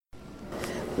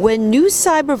When new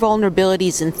cyber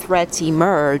vulnerabilities and threats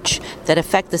emerge that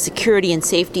affect the security and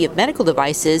safety of medical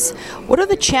devices, what are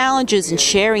the challenges in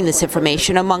sharing this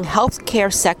information among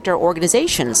healthcare sector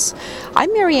organizations?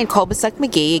 I'm Marianne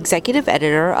Kolbasuk-McGee, Executive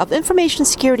Editor of Information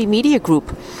Security Media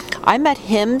Group. I'm at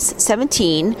HIMSS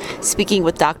 17, speaking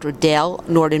with Dr. Dale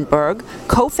Nordenberg,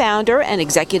 co-founder and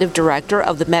executive director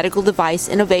of the Medical Device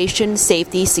Innovation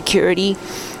Safety Security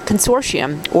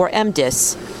Consortium, or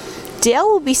MDIS. Dale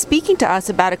will be speaking to us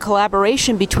about a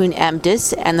collaboration between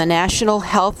MDIS and the National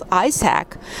Health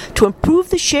ISAC to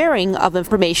improve the sharing of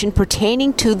information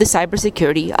pertaining to the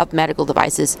cybersecurity of medical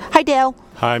devices. Hi, Dale.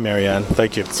 Hi, Marianne.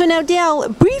 Thank you. So now, Dale,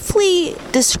 briefly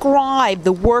describe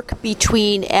the work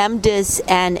between MDIS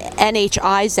and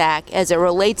NHISAC as it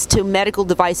relates to medical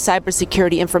device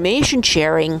cybersecurity information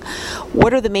sharing.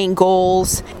 What are the main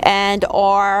goals, and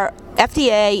are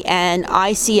FDA and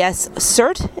ICS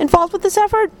CERT involved with this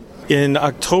effort? In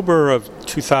October of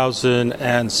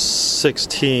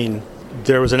 2016,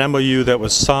 there was an MOU that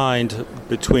was signed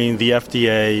between the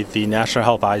FDA, the National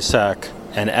Health ISAC,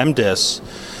 and MDIS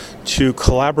to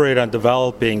collaborate on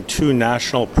developing two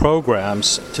national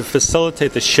programs to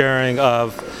facilitate the sharing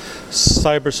of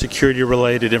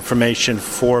cybersecurity-related information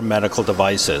for medical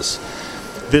devices.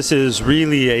 This is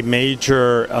really a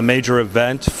major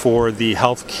event for the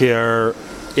healthcare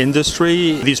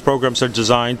industry. These programs are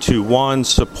designed to, one,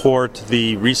 support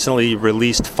the recently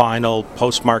released final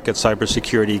post-market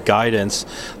cybersecurity guidance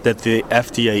that the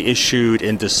FDA issued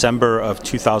in December of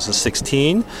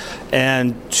 2016.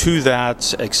 And to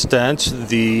that extent,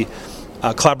 the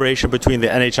collaboration between the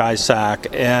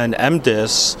NHISAC and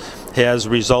MDIS has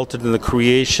resulted in the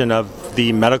creation of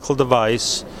the Medical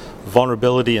Device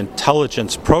Vulnerability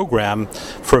Intelligence Program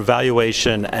for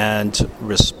Evaluation and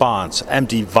Response,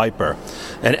 MD-VIPER.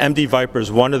 And MD-VIPER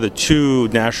is one of the two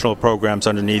national programs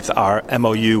underneath our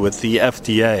MOU with the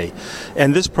FDA.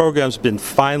 And this program's been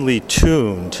finely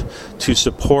tuned to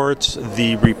support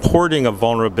the reporting of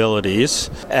vulnerabilities,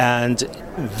 and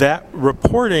that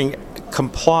reporting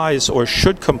complies or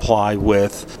should comply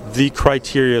with the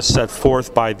criteria set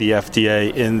forth by the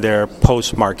FDA in their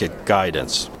post-market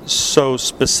guidance. So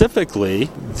specifically,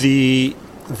 the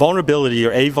vulnerability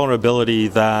or a vulnerability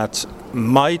that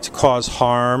might cause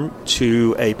harm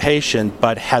to a patient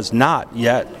but has not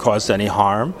yet caused any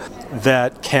harm,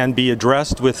 that can be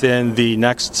addressed within the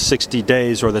next 60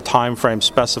 days or the time frame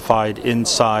specified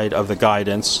inside of the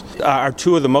guidance, are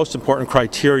two of the most important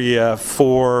criteria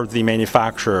for the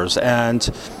manufacturers. And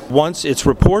once it's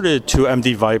reported to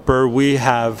MD-VIPER, we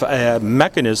have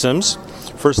mechanisms.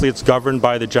 Firstly, it's governed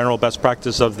by the general best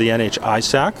practice of the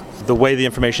NHISAC. The way the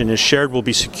information is shared will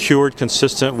be secured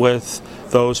consistent with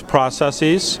those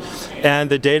processes. And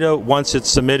the data, once it's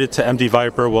submitted to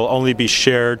MD-VIPER, will only be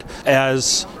shared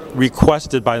as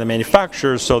requested by the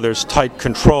manufacturers, so there's tight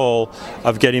control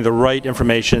of getting the right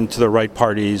information to the right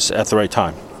parties at the right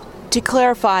time. To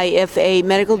clarify, if a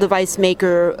medical device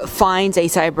maker finds a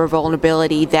cyber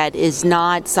vulnerability that is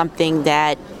not something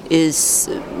that is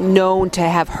known to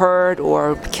have hurt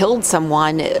or killed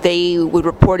someone, they would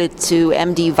report it to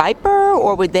MD-VIPER,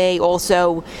 or would they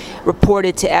also report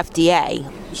it to FDA?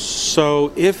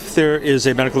 So if there is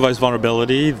a medical device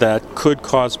vulnerability that could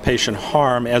cause patient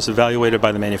harm as evaluated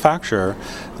by the manufacturer,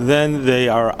 then they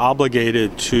are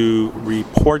obligated to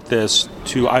report this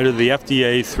to either the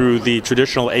FDA through the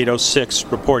traditional 806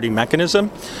 reporting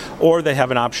mechanism, or they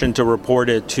have an option to report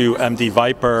it to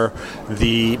MD-VIPER,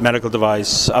 the medical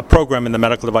device program in the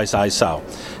medical device ISO.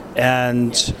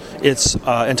 And it's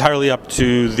entirely up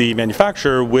to the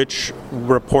manufacturer which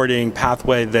reporting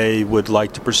pathway they would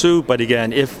like to pursue. But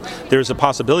again, if there's a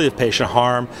possibility of patient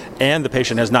harm and the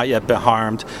patient has not yet been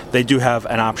harmed, they do have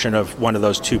an option of one of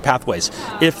those two pathways.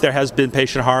 If there has been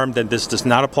patient harm, then this does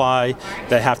not apply.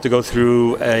 They have to go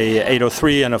through a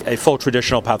 803 and a full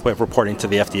traditional pathway of reporting to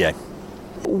the FDA.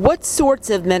 What sorts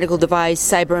of medical device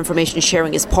cyber information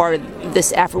sharing is part of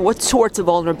this effort? What sorts of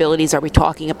vulnerabilities are we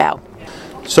talking about?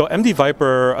 So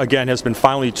MD-VIPER, again, has been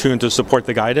finely tuned to support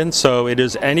the guidance. So it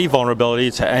is any vulnerability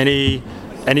to any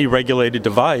regulated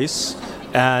device,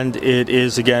 and it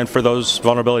is, again, for those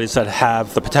vulnerabilities that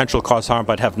have the potential to cause harm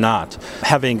but have not.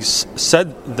 Having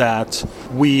said that,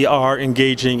 we are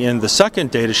engaging in the second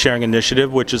data sharing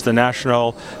initiative, which is the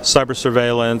National Cyber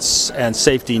Surveillance and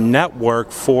Safety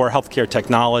Network for Healthcare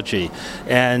Technology.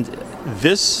 And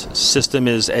This system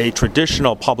is a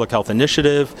traditional public health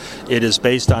initiative. It is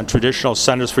based on traditional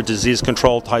Centers for Disease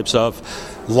Control types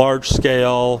of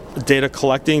large-scale data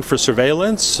collecting for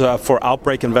surveillance, for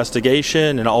outbreak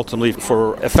investigation, and ultimately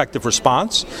for effective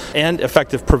response and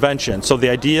effective prevention. So the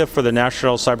idea for the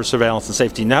National Cyber Surveillance and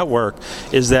Safety Network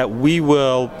is that we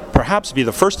will perhaps be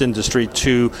the first industry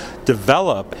to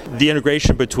develop the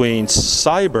integration between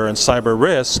cyber and cyber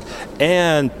risk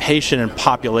and patient and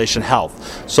population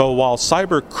health. So while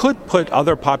cyber could put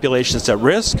other populations at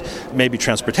risk, maybe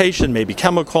transportation, maybe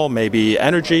chemical, maybe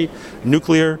energy,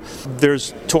 nuclear,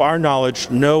 there's, to our knowledge,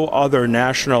 no other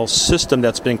national system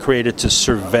that's been created to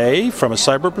survey from a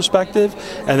cyber perspective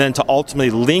and then to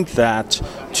ultimately link that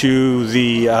to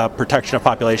the protection of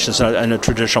populations in a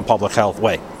traditional public health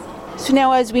way. So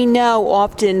now, as we know,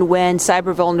 often when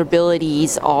cyber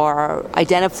vulnerabilities are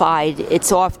identified,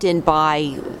 it's often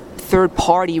by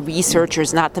third-party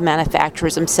researchers, not the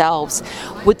manufacturers themselves.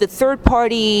 Would the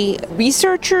third-party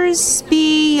researchers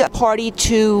be a party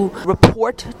to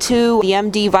report to the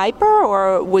MD Viper,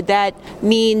 or would that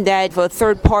mean that if a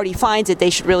third party finds it, they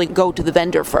should really go to the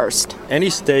vendor first? Any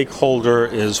stakeholder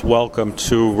is welcome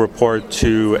to report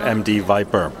to MD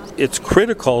Viper. It's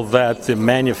critical that the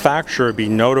manufacturer be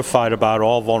notified about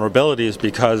all vulnerabilities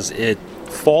because it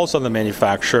falls on the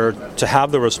manufacturer to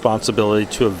have the responsibility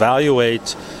to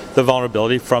evaluate the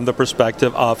vulnerability from the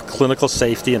perspective of clinical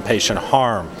safety and patient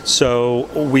harm. So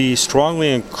we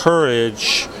strongly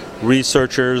encourage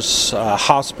researchers,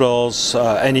 hospitals,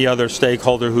 any other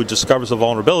stakeholder who discovers a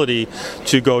vulnerability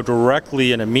to go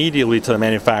directly and immediately to the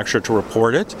manufacturer to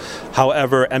report it.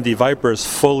 However, MD Viper is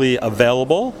fully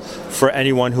available for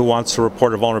anyone who wants to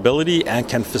report a vulnerability and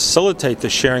can facilitate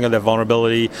the sharing of that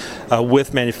vulnerability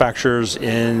with manufacturers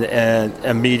in an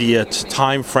immediate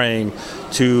time frame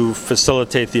to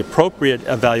facilitate the appropriate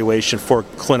evaluation for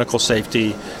clinical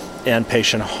safety and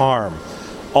patient harm.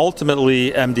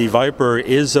 Ultimately, MD Viper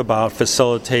is about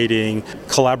facilitating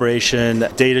collaboration,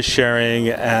 data sharing,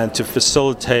 and to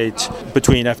facilitate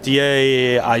between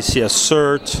FDA, ICS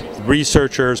CERT,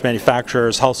 researchers,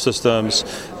 manufacturers, health systems,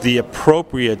 the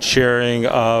appropriate sharing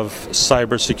of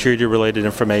cybersecurity-related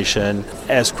information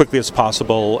as quickly as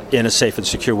possible in a safe and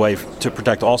secure way to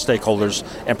protect all stakeholders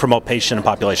and promote patient and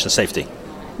population safety.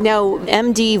 Now,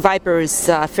 MD Viper is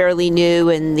fairly new,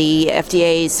 and the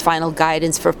FDA's final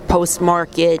guidance for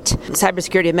post-market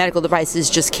cybersecurity of medical devices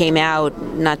just came out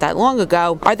not that long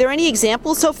ago. Are there any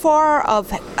examples so far of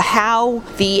how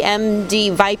the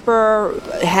MD Viper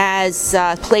has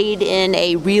played in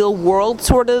a real-world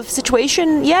sort of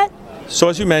situation yet? So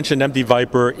as you mentioned, MD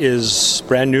Viper is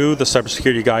brand new. The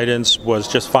cybersecurity guidance was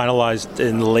just finalized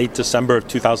in late December of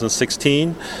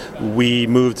 2016. We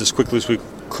moved as quickly as we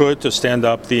could to stand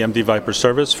up the MD Viper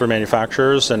service for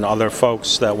manufacturers and other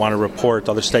folks that want to report,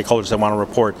 other stakeholders that want to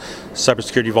report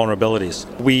cybersecurity vulnerabilities.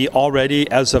 We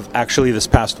already, as of actually this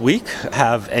past week,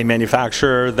 have a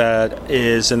manufacturer that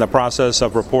is in the process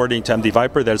of reporting to MD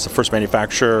Viper. That is the first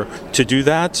manufacturer to do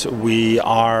that. We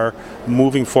are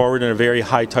moving forward in a very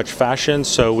high-touch fashion,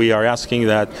 so we are asking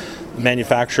that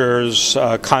manufacturers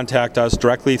contact us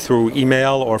directly through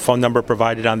email or phone number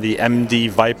provided on the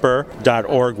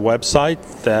mdviper.org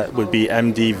website. That would be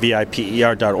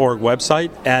mdviper.org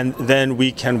website. And then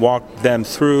we can walk them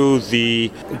through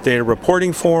the data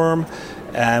reporting form,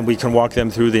 and we can walk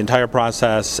them through the entire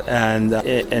process and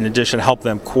in addition help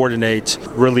them coordinate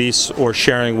release or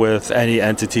sharing with any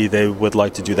entity they would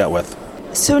like to do that with.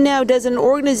 So now, does an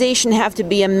organization have to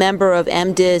be a member of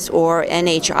MDIS or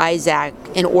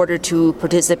NHISAC in order to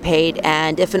participate?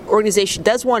 And if an organization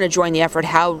does want to join the effort,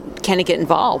 how can it get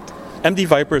involved? MD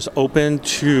Viper is open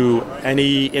to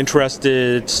any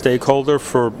interested stakeholder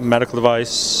for medical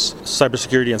device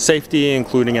cybersecurity and safety,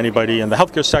 including anybody in the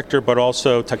healthcare sector, but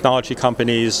also technology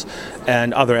companies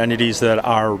and other entities that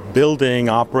are building,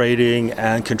 operating,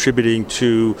 and contributing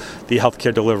to the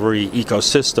healthcare delivery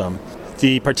ecosystem.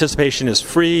 The participation is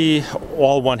free.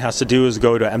 All one has to do is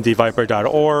go to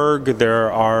mdviper.org.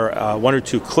 There are one or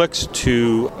two clicks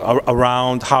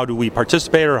around how do we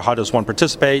participate or how does one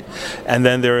participate. And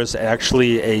then there is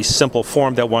actually a simple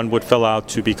form that one would fill out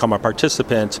to become a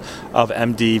participant of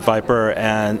MD Viper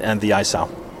and the ISAL.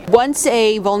 Once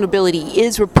a vulnerability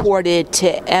is reported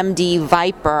to MD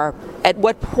Viper, at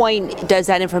what point does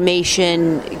that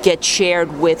information get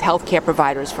shared with healthcare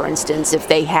providers, for instance, if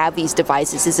they have these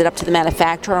devices? Is it up to the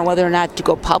manufacturer on whether or not to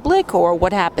go public, or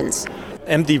what happens?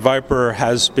 MD Viper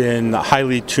has been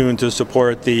highly tuned to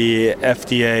support the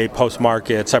FDA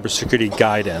post-market cybersecurity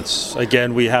guidance.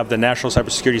 Again, we have the National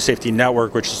Cybersecurity Safety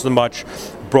Network, which is a much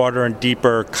broader and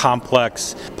deeper,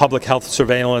 complex public health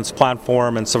surveillance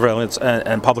platform and surveillance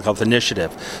and public health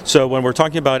initiative. So when we're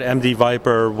talking about MD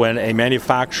Viper, when a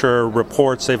manufacturer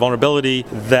reports a vulnerability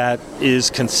that is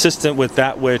consistent with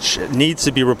that which needs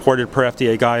to be reported per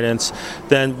FDA guidance,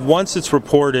 then once it's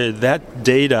reported, that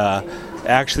data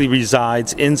actually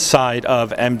resides inside of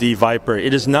MD Viper.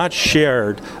 It is not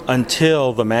shared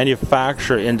until the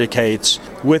manufacturer indicates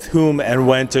with whom and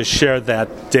when to share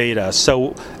that data.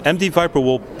 So MD Viper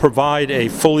will provide a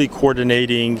fully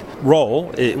coordinating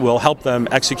role. It will help them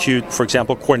execute, for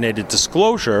example, coordinated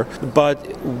disclosure,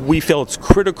 but we feel it's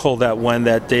critical that when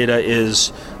that data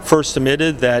is first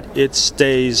submitted, that it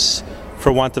stays,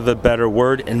 for want of a better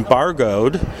word,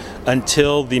 embargoed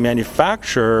until the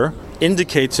manufacturer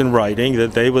indicates in writing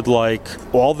that they would like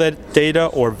all that data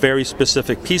or very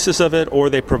specific pieces of it, or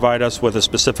they provide us with a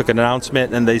specific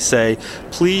announcement and they say,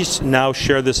 please now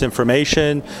share this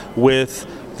information with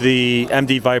the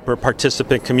MD Viper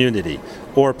participant community,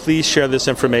 or please share this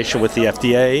information with the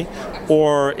FDA,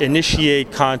 or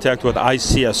initiate contact with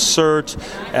ICS CERT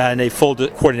and a full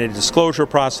coordinated disclosure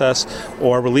process,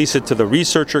 or release it to the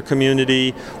researcher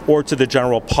community or to the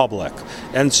general public.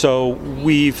 And so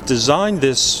we've designed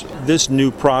this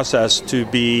new process to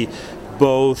be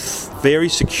both very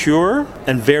secure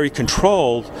and very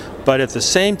controlled, but at the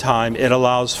same time it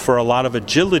allows for a lot of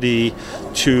agility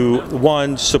to,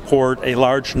 one, support a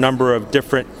large number of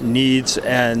different needs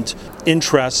and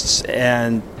interests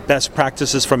and best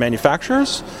practices from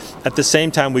manufacturers. At the same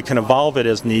time, we can evolve it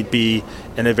as need be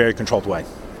in a very controlled way.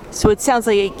 So it sounds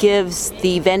like it gives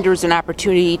the vendors an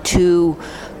opportunity to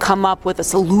come up with a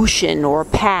solution or a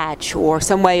patch or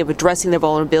some way of addressing their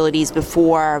vulnerabilities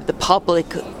before the public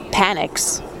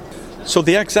panics. So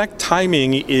the exact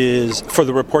timing is for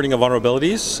the reporting of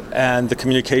vulnerabilities, and the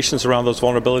communications around those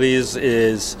vulnerabilities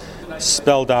is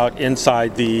spelled out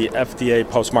inside the FDA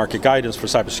post-market guidance for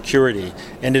cybersecurity,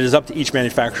 and it is up to each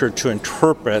manufacturer to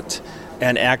interpret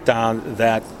and act on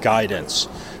that guidance.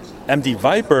 MD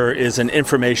Viper is an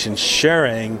information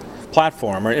sharing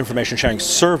platform or information sharing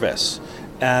service,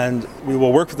 and we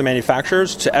will work with the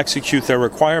manufacturers to execute their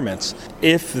requirements.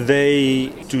 If they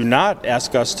do not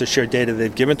ask us to share data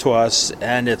they've given to us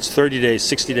and it's 30 days,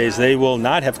 60 days, they will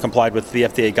not have complied with the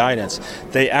FDA guidance.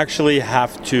 They actually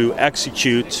have to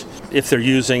execute, if they're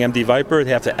using MD Viper,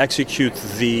 they have to execute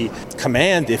the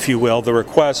command, if you will, the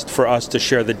request for us to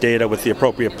share the data with the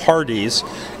appropriate parties.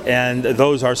 And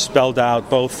those are spelled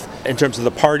out both in terms of the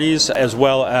parties as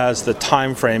well as the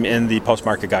time frame in the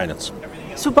post-market guidance.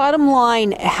 So bottom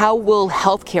line, how will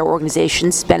healthcare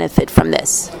organizations benefit from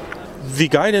this? The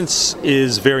guidance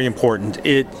is very important.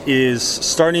 It is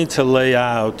starting to lay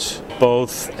out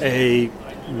both a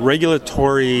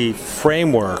regulatory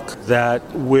framework that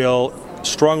will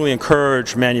strongly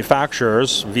encourage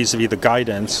manufacturers, vis-a-vis the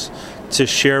guidance, to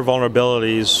share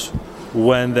vulnerabilities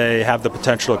when they have the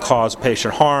potential to cause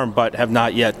patient harm but have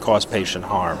not yet caused patient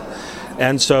harm.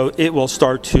 And so it will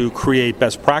start to create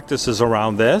best practices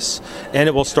around this, and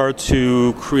it will start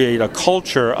to create a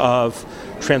culture of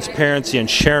transparency and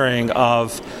sharing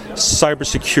of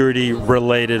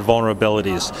cybersecurity-related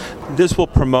vulnerabilities. This will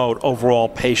promote overall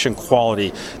patient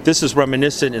quality. This is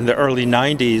reminiscent in the early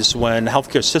 90s when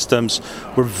healthcare systems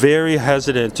were very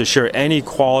hesitant to share any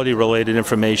quality-related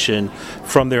information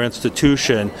from their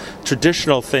institution.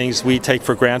 Traditional things we take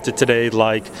for granted today,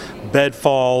 like bed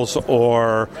falls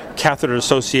or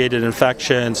catheter-associated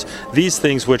infections, these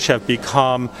things which have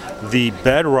become the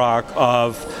bedrock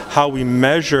of how we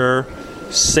measure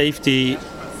safety,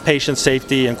 patient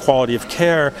safety and quality of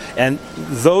care, and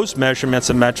those measurements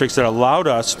and metrics that allowed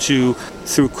us to,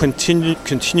 through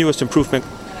continuous improvement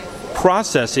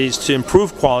processes, to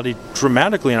improve quality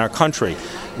dramatically in our country.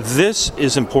 This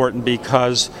is important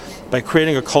because by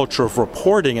creating a culture of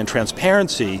reporting and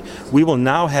transparency, we will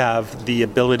now have the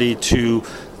ability to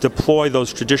deploy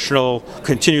those traditional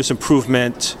continuous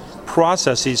improvement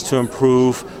processes to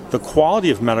improve the quality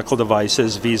of medical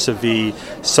devices vis-a-vis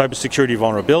cybersecurity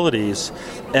vulnerabilities,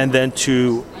 and then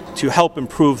to help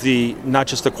improve not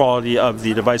just the quality of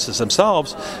the devices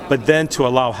themselves, but then to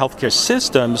allow healthcare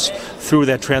systems through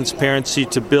that transparency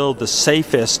to build the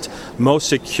safest, most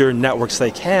secure networks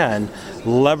they can,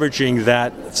 leveraging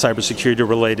that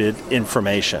cybersecurity-related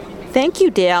information. Thank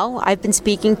you, Dale. I've been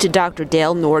speaking to Dr.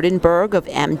 Dale Nordenberg of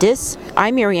MDIS.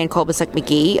 I'm Marianne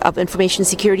Kolbasuk-McGee of Information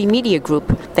Security Media Group.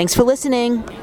 Thanks for listening.